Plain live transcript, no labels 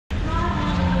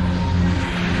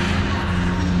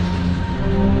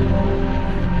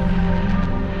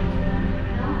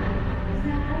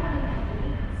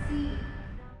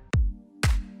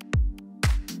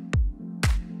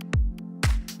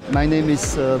My name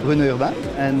is Bruno Urbain,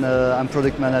 and I'm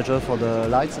product manager for the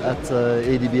lights at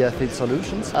ADB Airfield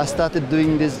Solutions. I started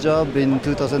doing this job in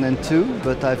 2002,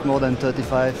 but I have more than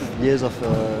 35 years of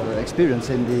experience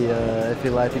in the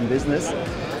airfield lighting business.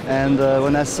 And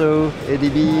when I saw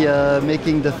ADB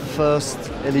making the first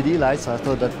LED lights, I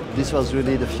thought that this was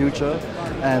really the future,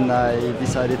 and I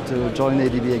decided to join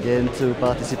ADB again to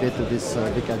participate to this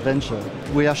big adventure.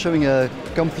 We are showing a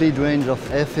complete range of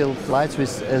airfield lights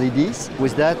with LEDs.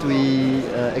 With that, we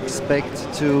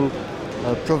expect to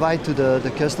provide to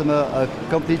the customer a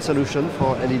complete solution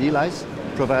for LED lights,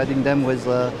 providing them with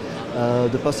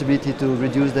the possibility to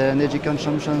reduce their energy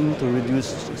consumption, to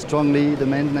reduce strongly the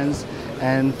maintenance,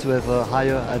 and to have a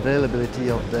higher availability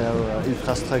of their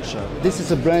infrastructure. This is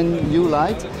a brand new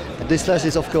light. This light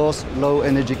is of course low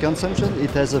energy consumption. It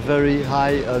has a very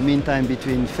high mean time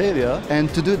between failure,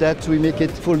 and to do that we make it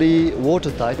fully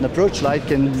watertight. An approach light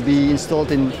can be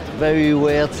installed in very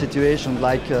weird situations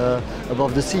like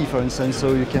above the sea, for instance,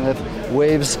 so you can have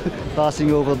waves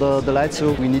passing over the light,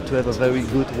 so we need to have a very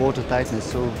good water tightness.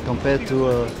 So compared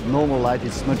to a normal light,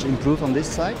 it's much improved on this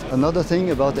side. Another thing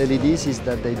about LEDs is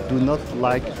that they do not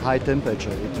like high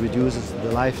temperature. It reduces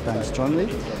the lifetime strongly.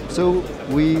 So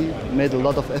we made a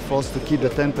lot of efforts to keep the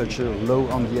temperature low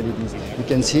on the LEDs. You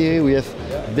can see here we have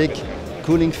big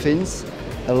cooling fins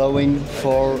allowing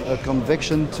for a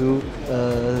convection to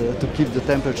keep the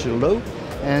temperature low.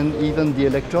 And even the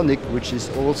electronic, which is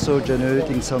also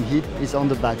generating some heat, is on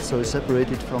the back, so it's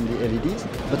separated from the LEDs.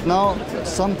 But now,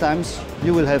 sometimes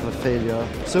you will have a failure.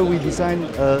 So we designed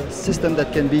a system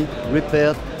that can be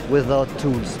repaired without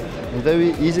tools. And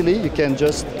very easily, you can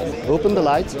just open the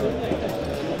light,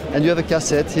 and you have a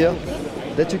cassette here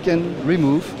that you can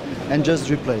remove and just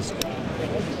replace.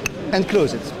 And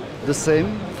close it. The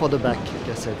same for the back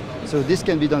cassette. So this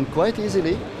can be done quite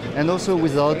easily, and also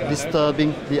without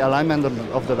disturbing the alignment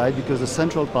of the light, because the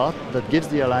central part that gives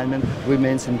the alignment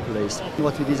remains in place.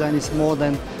 What we design is more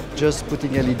than just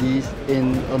putting LEDs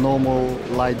in a normal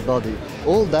light body.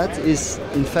 All that is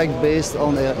in fact based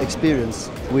on our experience.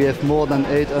 We have more than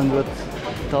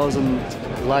 800,000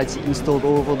 lights installed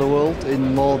all over the world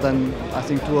in more than, I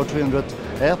think, 200 or 300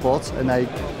 airports, and I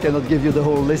cannot give you the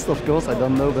whole list, of course, I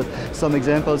don't know, but some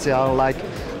examples are like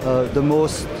the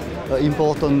most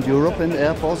important European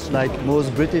airports, like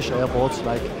most British airports,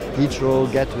 like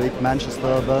Heathrow, Gatwick,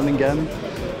 Manchester, Birmingham.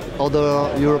 Other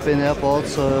European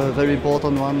airports, a very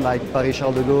important one like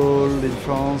Paris-Charles de Gaulle in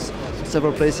France,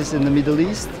 several places in the Middle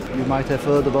East. You might have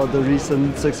heard about the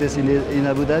recent success in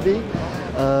Abu Dhabi.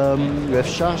 We have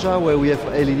Sharjah, where we have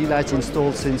LED lights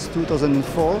installed since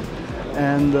 2004,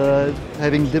 and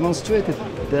having demonstrated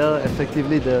there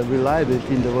effectively the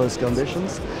reliability in the worst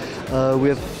conditions. We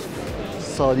have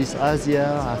Southeast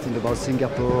Asia, I think about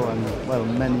Singapore, and well,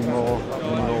 many more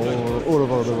in all